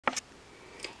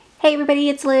Hey everybody,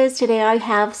 it's Liz. Today I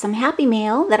have some happy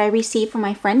mail that I received from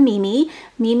my friend Mimi.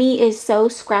 Mimi is so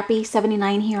scrappy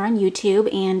 79 here on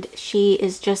YouTube, and she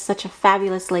is just such a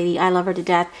fabulous lady. I love her to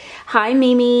death. Hi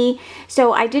Mimi.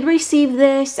 So I did receive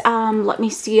this, let me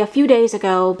see, a few days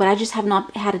ago, but I just have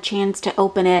not had a chance to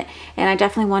open it, and I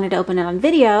definitely wanted to open it on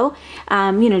video,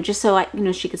 just so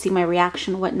she could see my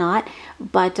reaction and whatnot.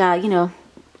 But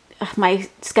my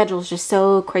schedule is just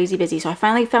so crazy busy, so I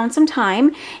finally found some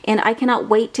time, and I cannot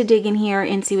wait to dig in here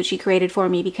and see what she created for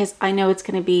me, because I know it's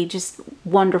going to be just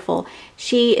wonderful.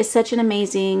 She is such an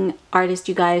amazing artist,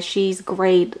 you guys. She's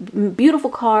great.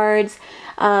 Beautiful cards,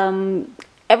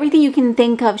 everything you can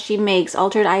think of she makes,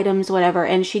 altered items, whatever,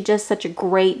 and she does such a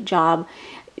great job.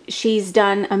 She's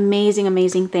done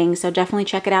amazing things, so definitely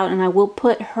check it out, and I will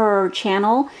put her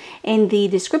channel in the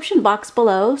description box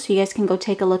below so you guys can go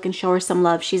take a look and show her some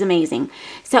love. She's amazing.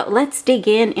 So let's dig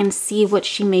in and see what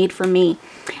she made for me.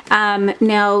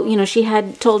 Now, she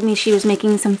had told me she was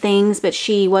making some things, but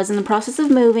she was in the process of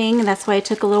moving, and that's why it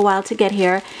took a little while to get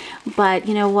here. But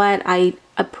you know what? I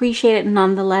appreciate it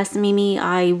nonetheless, Mimi.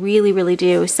 I really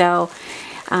do. So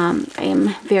I am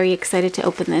very excited to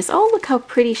open this. Oh, look how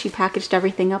pretty she packaged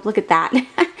everything up. Look at that.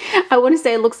 I want to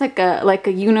say it looks like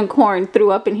a unicorn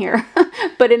threw up in here,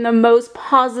 but in the most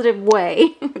positive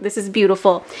way. This is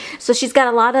beautiful. So she's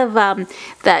got a lot of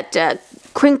that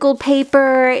crinkled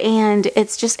paper, and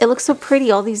it looks so pretty.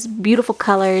 All these beautiful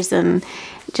colors and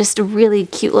just a really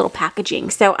cute little packaging.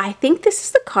 So I think this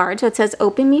is the card. So it says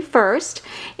open me first,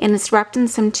 and it's wrapped in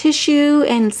some tissue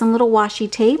and some little washi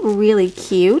tape. Really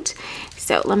cute.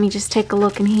 So let me just take a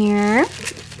look in here.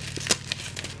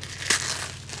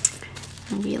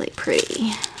 Really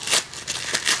pretty.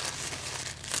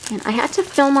 And I had to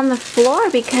film on the floor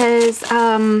because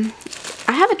I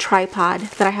have a tripod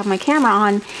that I have my camera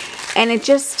on, and it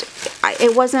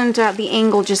wasn't, the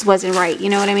angle just wasn't right, you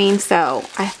know what I mean? So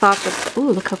I thought that,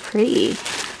 ooh, look how pretty.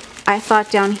 I thought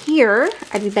down here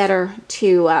I'd be better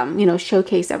to,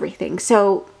 showcase everything.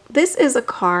 So this is a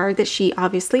card that she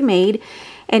obviously made,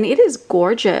 and it is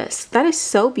gorgeous. That is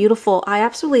so beautiful. I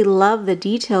absolutely love the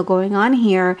detail going on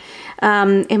here.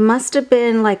 It must have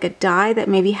been like a die that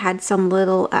maybe had some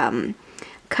little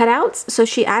cutouts. So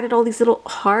she added all these little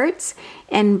hearts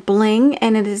and bling,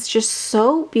 and it is just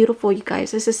so beautiful, you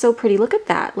guys. This is so pretty. Look at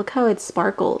that. Look how it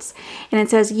sparkles. And it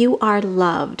says, "You are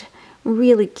loved."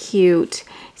 Really cute.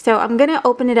 So I'm going to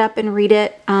open it up and read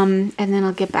it, and then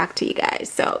I'll get back to you guys.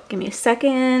 So give me a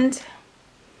second.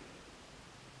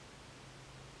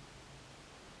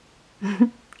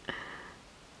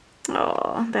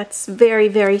 Oh, that's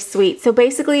very sweet. So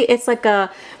basically it's like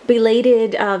a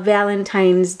belated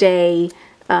Valentine's Day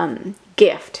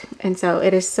gift, and so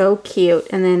it is so cute.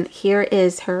 And then here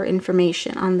is her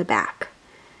information on the back.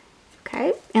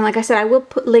 Okay, and like I said, I will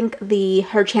link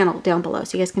her channel down below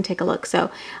so you guys can take a look. So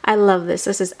I love this.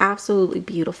 This is absolutely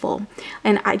beautiful,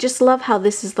 and I just love how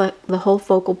this is the whole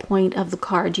focal point of the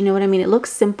card. You know what I mean? It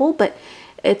looks simple, but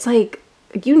it's like,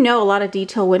 a lot of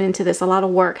detail went into this, a lot of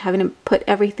work, having to put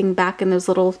everything back in those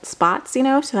little spots,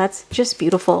 so that's just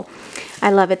beautiful. I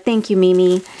love it. Thank you,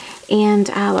 Mimi. And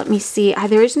let me see, I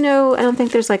don't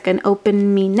think there's like an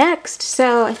open me next,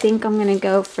 so I think I'm gonna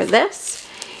go for this.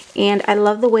 And I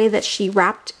love the way that she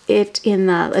wrapped it in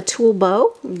a tulle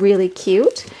bow. Really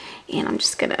cute. And I'm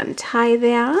just gonna untie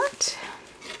that.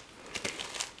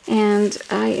 And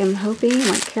I am hoping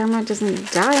my camera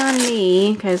doesn't die on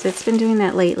me, because it's been doing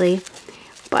that lately.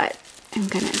 But I'm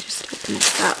gonna just open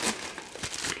this up.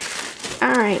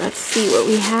 All right, let's see what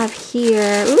we have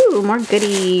here. Ooh, more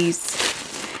goodies.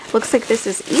 Looks like this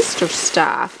is Easter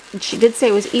stuff. She did say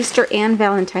it was Easter and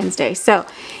Valentine's Day. So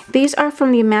these are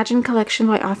from the Imagine collection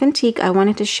by Authentique. I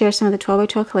wanted to share some of the 12 by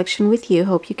 12 collection with you.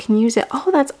 Hope you can use it. Oh,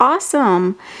 that's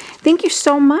awesome. Thank you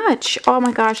so much. Oh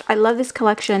my gosh, I love this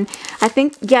collection. I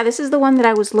think, yeah, this is the one that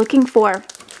I was looking for.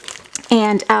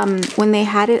 And when they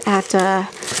had it at, oh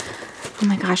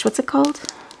my gosh, what's it called?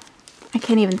 I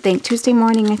can't even think. Tuesday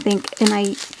morning, I think.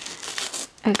 And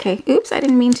okay, oops, I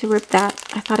didn't mean to rip that.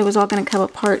 I thought it was all going to come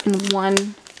apart in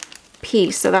one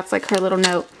piece. So that's like her little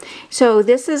note. So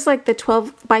this is like the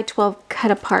 12 by 12 cut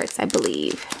aparts, I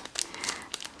believe.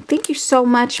 Thank you so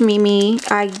much, Mimi.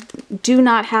 I do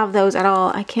not have those at all.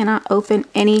 I cannot open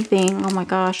anything. Oh my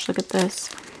gosh, look at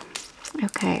this.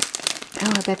 Okay.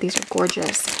 Oh, I bet these are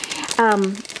gorgeous.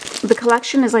 The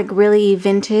collection is like really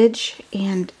vintage,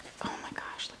 and oh my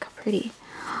gosh, look how pretty.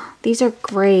 These are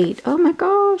great. Oh my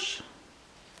gosh.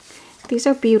 These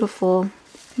are beautiful.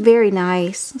 Very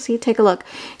nice. See, take a look.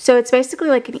 So it's basically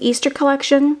like an Easter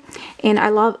collection, and I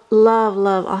love, love,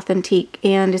 love Authentique.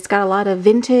 And it's got a lot of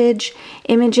vintage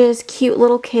images, cute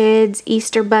little kids,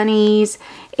 Easter bunnies.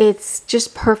 It's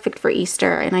just perfect for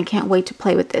Easter, and I can't wait to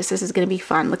play with this. This is going to be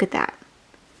fun. Look at that.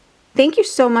 Thank you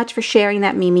so much for sharing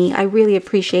that, Mimi. I really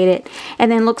appreciate it.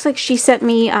 And then looks like she sent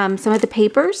me some of the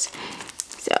papers.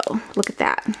 So look at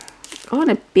that. Oh,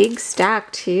 and a big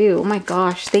stack too. Oh my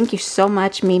gosh. Thank you so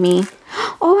much, Mimi.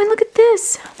 Oh, and look at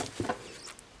this.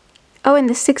 Oh, and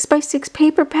the 6x6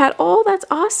 paper pad. Oh, that's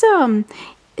awesome.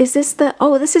 Is this the,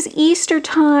 oh, this is Easter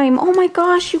time. Oh my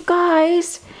gosh, you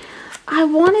guys. I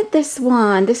wanted this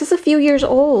one. This is a few years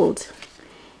old.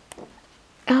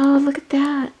 Oh, look at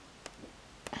that.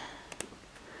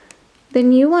 The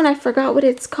new one, I forgot what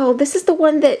it's called. This is the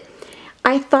one that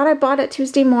I thought I bought it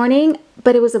Tuesday morning,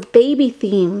 but it was a baby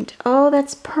themed. Oh,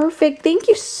 that's perfect. Thank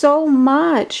you so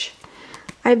much.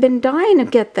 I've been dying to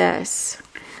get this.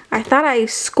 I thought I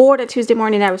scored it Tuesday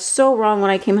morning. I was so wrong when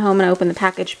I came home and I opened the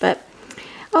package, but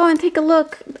oh, and take a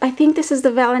look. I think this is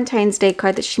the Valentine's Day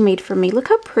card that she made for me. Look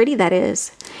how pretty that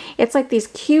is. It's like these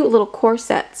cute little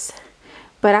corsets,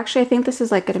 but actually I think this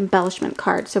is like an embellishment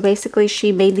card. So basically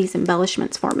she made these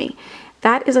embellishments for me.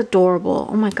 That is adorable.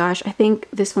 Oh my gosh, I think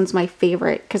this one's my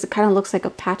favorite because it kind of looks like a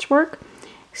patchwork.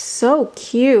 So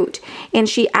cute. And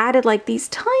she added like these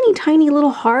tiny, tiny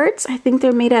little hearts. I think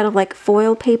they're made out of like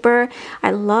foil paper. I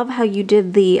love how you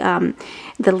did the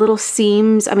little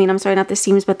seams. I mean, I'm sorry, not the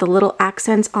seams, but the little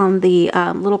accents on the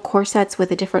little corsets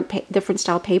with a different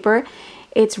style paper.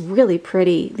 It's really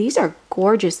pretty. These are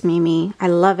gorgeous, Mimi. I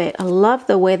love it. I love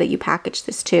the way that you package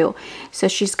this too. So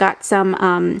she's got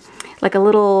some like a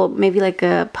little, maybe like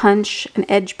a punch, an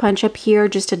edge punch up here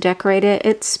just to decorate it.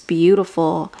 It's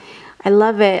beautiful. I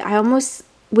love it. I almost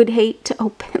would hate to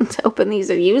open these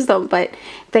or use them, but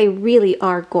they really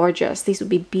are gorgeous. These would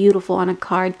be beautiful on a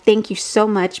card. Thank you so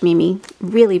much, Mimi.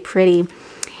 Really pretty.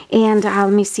 And let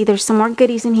me see, there's some more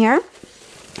goodies in here.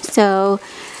 So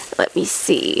let me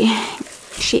see.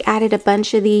 She added a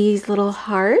bunch of these little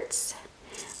hearts,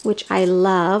 which I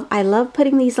love. I love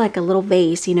putting these like a little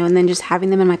vase, you know, and then just having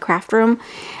them in my craft room.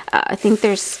 I think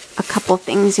there's a couple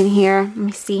things in here. Let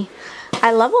me see.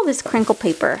 I love all this crinkle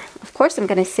paper. Of course, I'm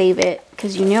going to save it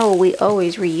because, you know, we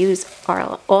always reuse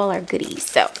all our goodies.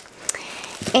 So,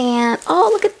 and oh,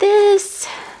 look at this.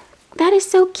 That is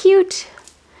so cute.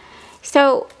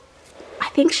 So, I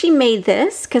think she made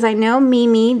this because I know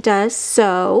Mimi does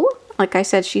sew. Like I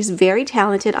said, she's very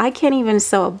talented. I can't even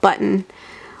sew a button,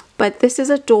 but this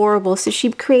is adorable. So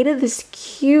she created this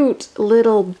cute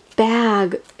little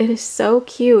bag. It is so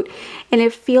cute, and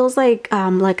it feels like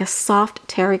a soft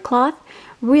terry cloth.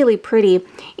 Really pretty.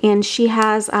 And she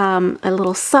has a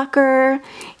little sucker,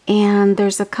 and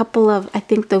there's a couple of, I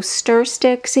think, those stir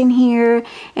sticks in here,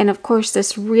 and of course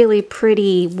this really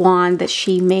pretty wand that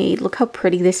she made. Look how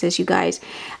pretty this is, you guys.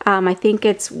 I think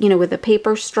it's, you know, with a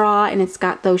paper straw, and it's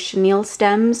got those chenille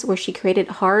stems where she created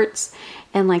hearts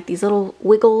and like these little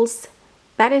wiggles.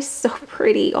 That is so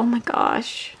pretty. Oh my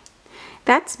gosh.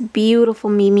 That's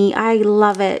beautiful, Mimi. I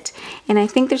love it. And I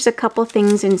think there's a couple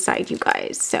things inside, you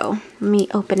guys. So let me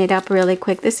open it up really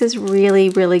quick. This is really,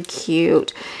 really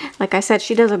cute. Like I said,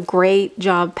 she does a great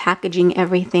job packaging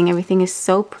everything. Everything is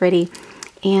so pretty.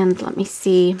 And let me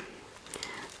see.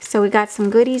 So we got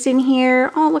some goodies in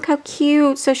here. Oh, look how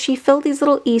cute. So she filled these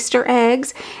little Easter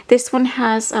eggs. This one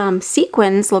has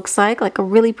sequins, looks like a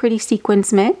really pretty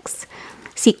sequins mix.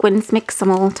 Sequins mix,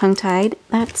 I'm all tongue-tied.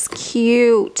 That's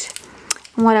cute.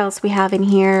 What else we have in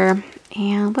here?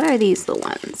 And what are these little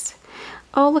ones?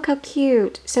 Oh, look how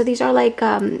cute. So these are like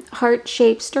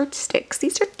heart-shaped stir sticks.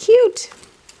 These are cute.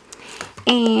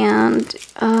 And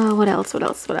what else?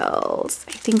 I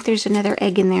think there's another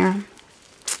egg in there.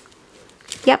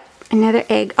 Yep, another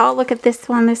egg. Oh, look at this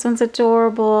one. This one's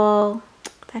adorable.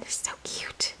 That is so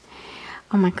cute.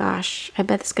 Oh my gosh. I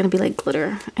bet it's going to be like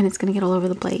glitter and it's going to get all over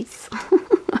the place.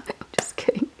 I'm just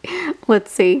kidding.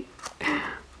 Let's see.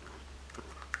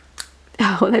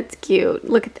 Oh, that's cute.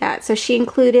 Look at that. So she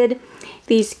included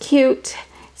these cute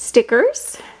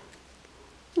stickers.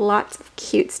 Lots of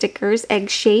cute stickers,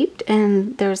 egg-shaped,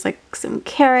 and there's like some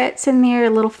carrots in there, a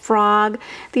little frog.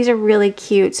 These are really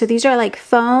cute. So these are like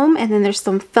foam, and then there's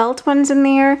some felt ones in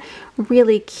there.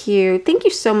 Really cute. Thank you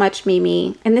so much,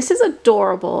 Mimi. And this is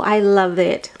adorable. I love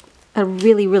it. A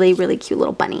really, really, really cute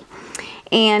little bunny.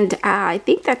 And I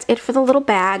think that's it for the little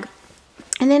bag.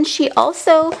 And then she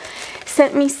also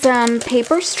sent me some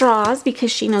paper straws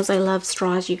because she knows I love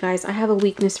straws, you guys. I have a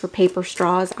weakness for paper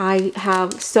straws. I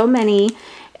have so many,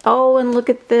 Oh, and look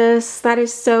at this. That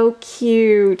is so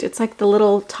cute. It's like the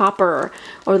little topper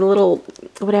or the little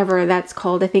whatever that's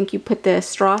called. I think you put the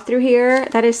straw through here.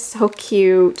 That is so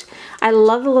cute. I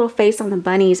love the little face on the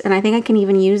bunnies, and I think I can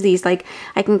even use these. Like,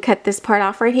 I can cut this part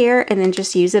off right here and then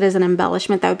just use it as an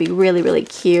embellishment. That would be really, really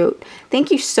cute.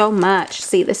 Thank you so much.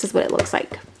 See, this is what it looks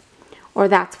like. Or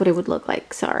that's what it would look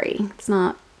like. Sorry. It's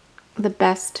not the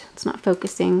best. It's not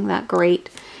focusing that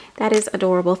great. That is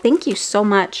adorable. Thank you so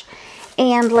much.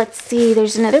 And let's see,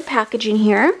 there's another packaging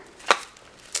here.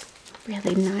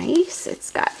 Really nice.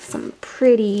 It's got some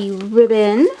pretty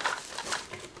ribbon.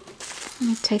 Let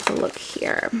me take a look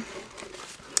here.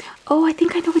 Oh, I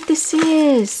think I know what this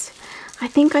is. I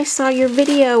think I saw your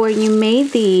video where you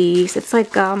made these. It's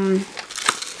like,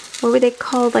 what were they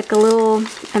called? Like a little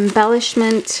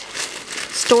embellishment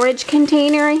storage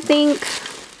container, I think.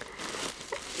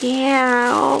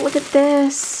 Yeah, oh, look at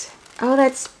this. Oh,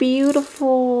 that's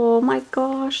beautiful. Oh my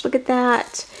gosh, look at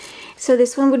that. So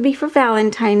this one would be for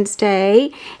Valentine's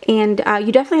Day, and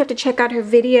you definitely have to check out her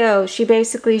video. She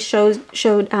basically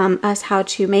showed us how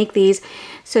to make these.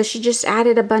 So she just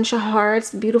added a bunch of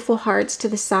hearts, beautiful hearts to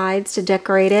the sides to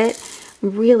decorate it.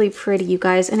 Really pretty, you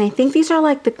guys. And I think these are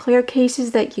like the clear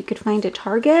cases that you could find at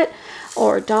Target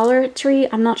or Dollar Tree.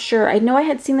 I'm not sure. I know I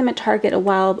had seen them at Target a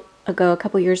while ago, a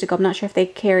couple years ago. I'm not sure if they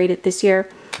carried it this year.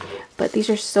 But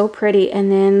these are so pretty.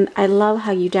 And then I love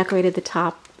how you decorated the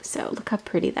top. So look how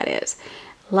pretty that is.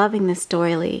 Loving this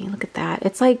doily. Look at that.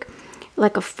 It's like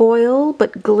a foil,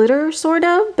 but glitter sort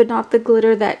of, but not the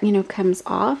glitter that, you know, comes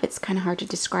off. It's kind of hard to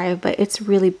describe, but it's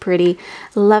really pretty.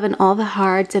 Loving all the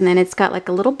hearts. And then it's got like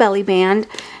a little belly band.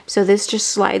 So this just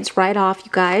slides right off,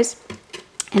 you guys.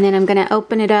 And then I'm going to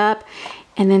open it up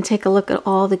and then take a look at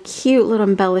all the cute little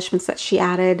embellishments that she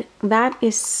added. That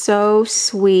is so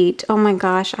sweet. Oh my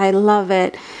gosh, I love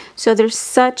it. So there's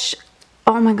such,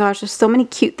 oh my gosh, there's so many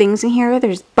cute things in here.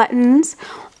 There's buttons,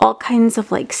 all kinds of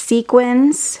like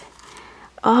sequins.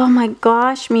 Oh my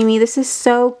gosh, Mimi, this is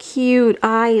so cute.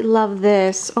 I love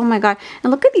this. Oh my god.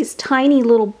 And look at these tiny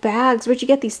little bags. Where'd you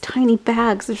get these tiny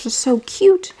bags? They're just so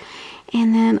cute.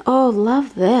 And then, oh,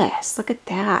 love this. Look at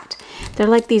that. They're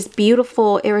like these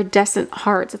beautiful iridescent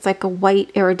hearts. It's like a white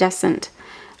iridescent.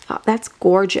 Oh, that's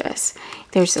gorgeous.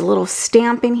 There's a little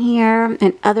stamp in here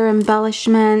and other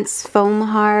embellishments, foam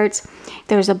hearts.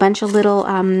 There's a bunch of little,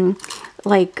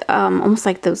 almost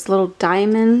like those little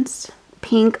diamonds.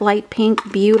 Pink, light pink,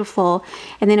 beautiful.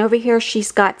 And then over here,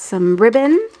 she's got some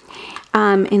ribbon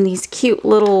in these cute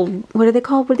little, what are they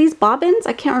called? Were these bobbins?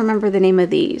 I can't remember the name of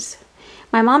these.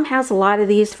 My mom has a lot of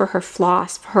these for her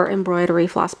floss, for her embroidery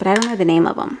floss, but I don't know the name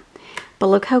of them. But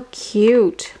look how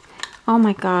cute. Oh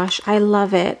my gosh, I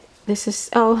love it. This is,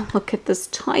 oh, look at this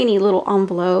tiny little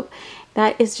envelope.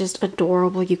 That is just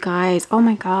adorable, you guys. Oh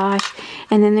my gosh.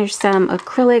 And then there's some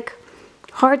acrylic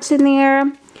hearts in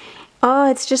there.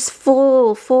 Oh, it's just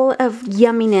full of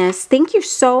yumminess. Thank you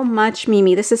so much,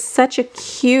 Mimi. This is such a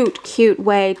cute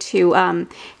way to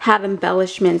have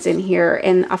embellishments in here.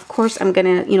 And of course, I'm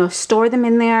gonna, you know, store them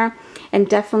in there and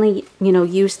definitely, you know,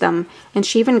 use them. And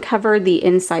she even covered the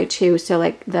inside too. So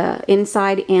like the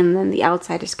inside and then the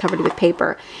outside is covered with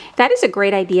paper. That is a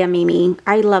great idea, Mimi.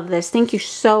 I love this. Thank you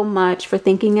so much for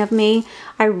thinking of me.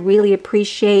 I really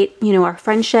appreciate, you know, our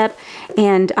friendship.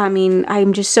 And I mean,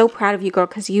 I'm just so proud of you, girl,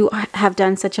 because you have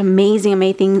done such amazing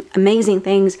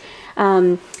things.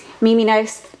 Mimi and I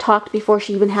talked before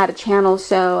she even had a channel,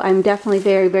 so I'm definitely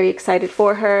very excited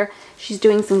for her. She's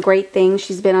doing some great things.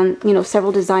 She's been on, you know,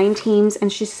 several design teams,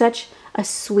 and she's such a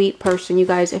sweet person, you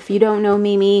guys. If you don't know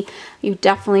Mimi, you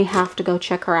definitely have to go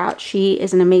check her out. She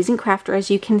is an amazing crafter,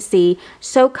 as you can see.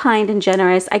 So kind and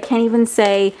generous. I can't even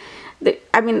say that,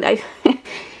 I mean,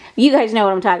 you guys know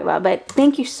what I'm talking about, but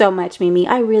thank you so much, Mimi.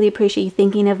 I really appreciate you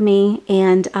thinking of me,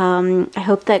 and I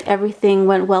hope that everything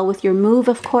went well with your move,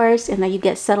 of course, and that you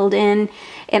get settled in.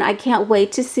 And I can't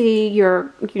wait to see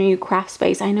your new craft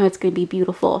space. I know it's going to be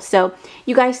beautiful. So,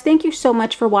 you guys, thank you so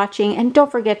much for watching, and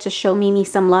don't forget to show Mimi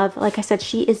some love. Like I said,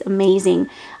 she is amazing.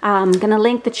 I'm going to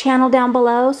link the channel down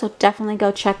below, so definitely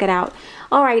go check it out.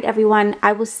 All right, everyone,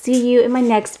 I will see you in my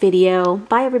next video.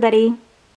 Bye, everybody.